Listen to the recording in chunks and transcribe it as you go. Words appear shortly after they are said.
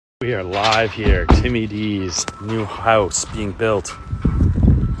We are live here, Timmy D's new house being built.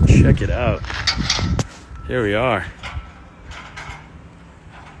 Check it out. Here we are.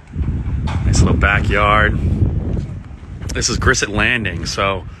 Nice little backyard. This is Grissett Landing.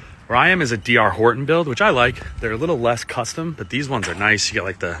 So where I am is a DR Horton build, which I like. They're a little less custom, but these ones are nice. You got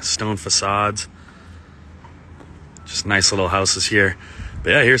like the stone facades. Just nice little houses here. But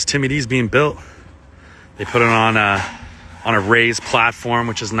yeah, here's Timmy D's being built. They put it on a raised platform,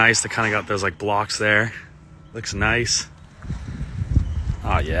 which is nice. They kind of got those like blocks there. Looks nice.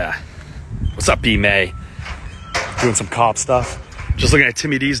 Oh yeah. What's up, B May? Doing some cop stuff. Just looking at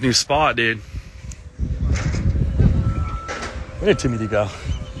Timmy D's new spot, dude. Where did Timmy D go?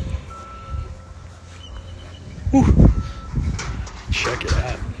 Whew. Check it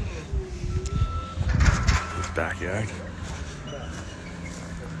out. His backyard.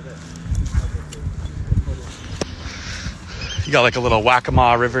 You got like a little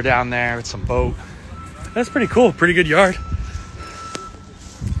Waccamaw River down there with some boat. That's pretty cool. Pretty good yard.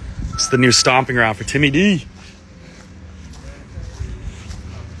 It's the new stomping ground for Timmy D.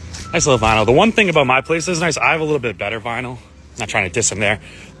 Nice little vinyl. The one thing about my place is nice. I have a little bit better vinyl. Not trying to diss him there,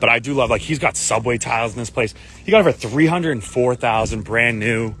 but I do love, like, he's got subway tiles in this place. He got over 304,000 brand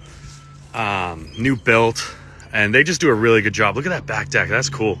new, new built, and they just do a really good job. Look at that back deck. That's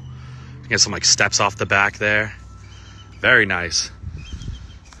cool. You get some like steps off the back there. Very nice.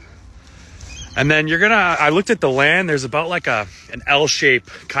 And then I looked at the land. There's about like an L shape,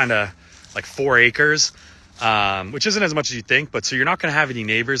 kind of like 4 acres, which isn't as much as you think, but so you're not going to have any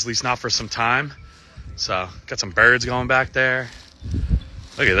neighbors, at least not for some time. So got some birds going back there.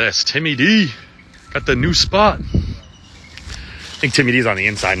 Look at this, Timmy D got the new spot. I think Timmy D's on the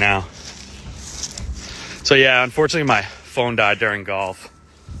inside now. So yeah, unfortunately my phone died during golf.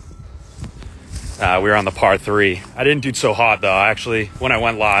 We were on the par 3. I didn't do so hot though. Actually, when I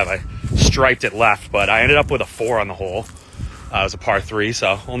went live, I striped it left, but I ended up with a 4 on the hole. It was a par 3,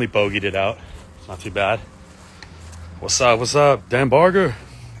 so only bogeyed it out. It's not too bad. What's up? What's up, Dan Barger?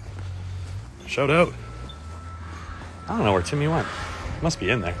 Shout out. I don't know where Timmy went. Must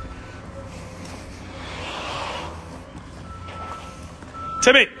be in there.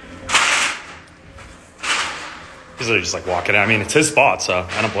 Timmy! He's literally just like walking out. I mean, it's his spot, so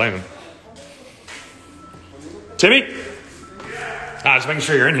I don't blame him. Timmy? Just making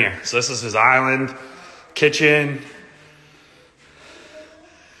sure you're in here. So this is his island, kitchen.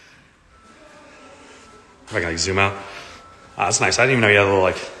 If I can like zoom out. That's nice. I didn't even know you had a little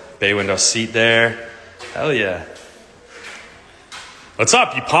like bay window seat there. Hell yeah. What's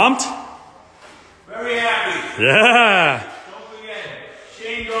up? You pumped? Very happy. Yeah. Don't forget,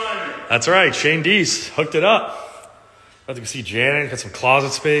 Shane Donovan. That's right. Shane D's hooked it up. About to go see Janet. Got some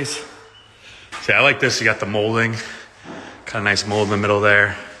closet space. See, I like this. You got the molding. Kind of nice mold in the middle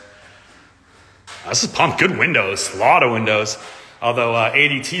there. This is pumped. Good windows. A lot of windows. Although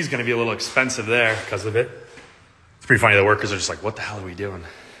ADT is going to be a little expensive there because of it. It's pretty funny. The workers are just like, what the hell are we doing?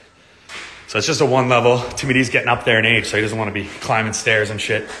 So it's just a 1 level. Timmy D's getting up there in age, so he doesn't want to be climbing stairs and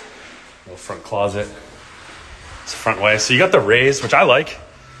shit. Little front closet. It's the front way. So you got the raised, which I like.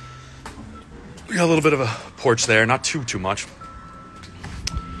 We got a little bit of a porch there. Not too much.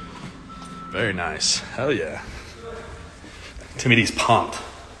 Very nice. Hell yeah. Timmy D's pumped.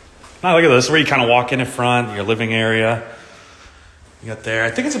 Now look at this, where you kind of walk in front, your living area. You got there.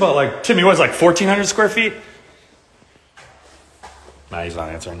 I think it's about like, Timmy was like 1,400 square feet. Nah, he's not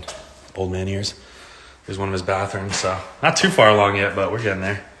answering. Old man ears. Here's one of his bathrooms, so not too far along yet, but we're getting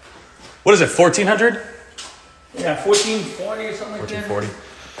there. What is it, 1,400? Yeah, 1440 or something like that. 1440.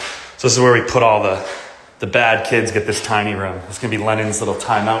 So this is where we put all the bad kids get this tiny room. It's gonna be Lennon's little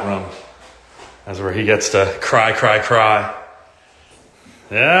timeout room. That's where he gets to cry.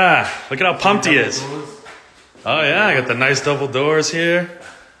 Yeah, look at how pumped he is. Oh yeah, I got the nice double doors here.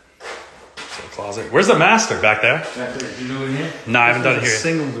 Closet. Where's the master? Back there? Back there. You know in here? No, I haven't done it here.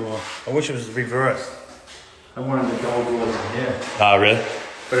 Single door. I wish it was reversed. I wanted the double doors in here. Oh, really?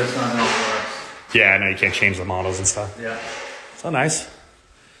 But it's not reversed. Yeah, I know you can't change the models and stuff. Yeah. So nice.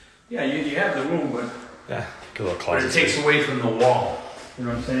 Yeah, you have the room, but Yeah, good little closet. but it takes away from the wall. You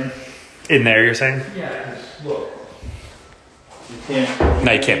know what I'm saying? In there, you're saying? Yeah, just look. You can't.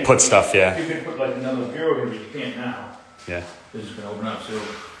 No, you can't put stuff. Yeah. You can put like another bureau in, but you can't now. Yeah. It's just gonna open up, so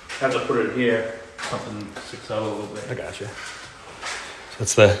have to put it here. Something sticks out a little bit. I got you. So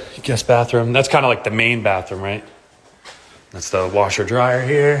that's the guest bathroom. That's kind of like the main bathroom, right? That's the washer dryer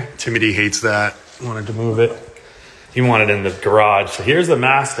here. Timmy D hates that. Wanted to move it. He wanted it in the garage. So here's the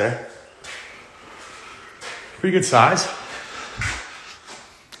master. Pretty good size.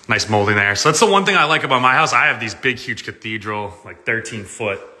 Nice molding there. So that's the one thing I like about my house. I have these big, huge cathedral, like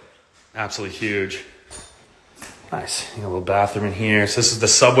 13-foot Absolutely huge. Nice. You got a little bathroom in here. So this is the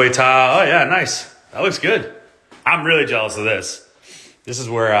subway tile. Oh, yeah, nice. That looks good. I'm really jealous of this. This is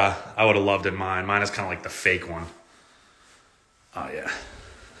where I would have loved it mine. Mine is kind of like the fake one. Oh, yeah.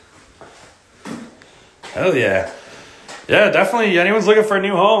 Hell yeah. Yeah, definitely. Anyone's looking for a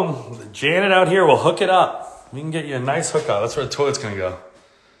new home, Janet out here will hook it up. We can get you a nice hookup. That's where the toilet's going to go.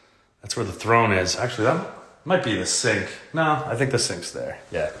 That's where the throne is. Actually, that might be the sink. No, I think the sink's there.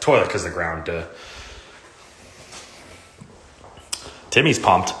 Yeah, toilet because the ground. Timmy's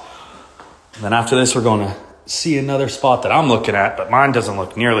pumped. And then after this, we're going to see another spot that I'm looking at, but mine doesn't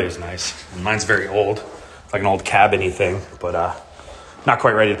look nearly as nice. And mine's very old. It's like an old cabin-y thing, but not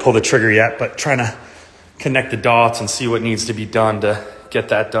quite ready to pull the trigger yet, but trying to connect the dots and see what needs to be done to get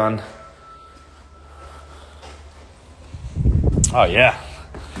that done. Oh, yeah.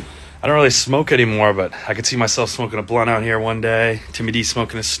 I don't really smoke anymore, but I could see myself smoking a blunt out here one day. Timmy D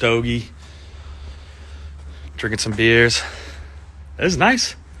smoking a stogie. Drinking some beers. It is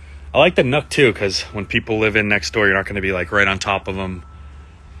nice. I like the nook, too, because when people live in next door, you're not going to be, like, right on top of them.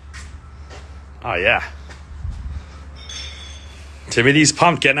 Oh, yeah. Timmy D's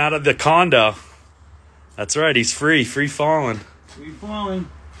pumped getting out of the condo. That's right. He's free. Free falling. Free falling.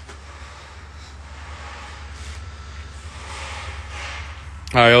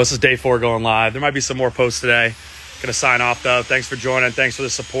 All right, this is day 4 going live. There might be some more posts today. Gonna sign off, though. Thanks for joining. Thanks for the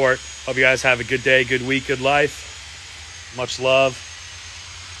support. Hope you guys have a good day, good week, good life. Much love.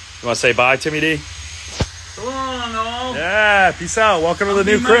 You want to say bye, Timmy D? So long, all. Yeah, peace out. Welcome to the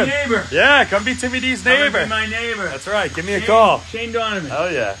new crib. Be my neighbor. Yeah, come be Timmy D's neighbor. Come be my neighbor. That's right. Give me a call. Shane Donovan. Oh,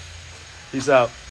 yeah. Peace out.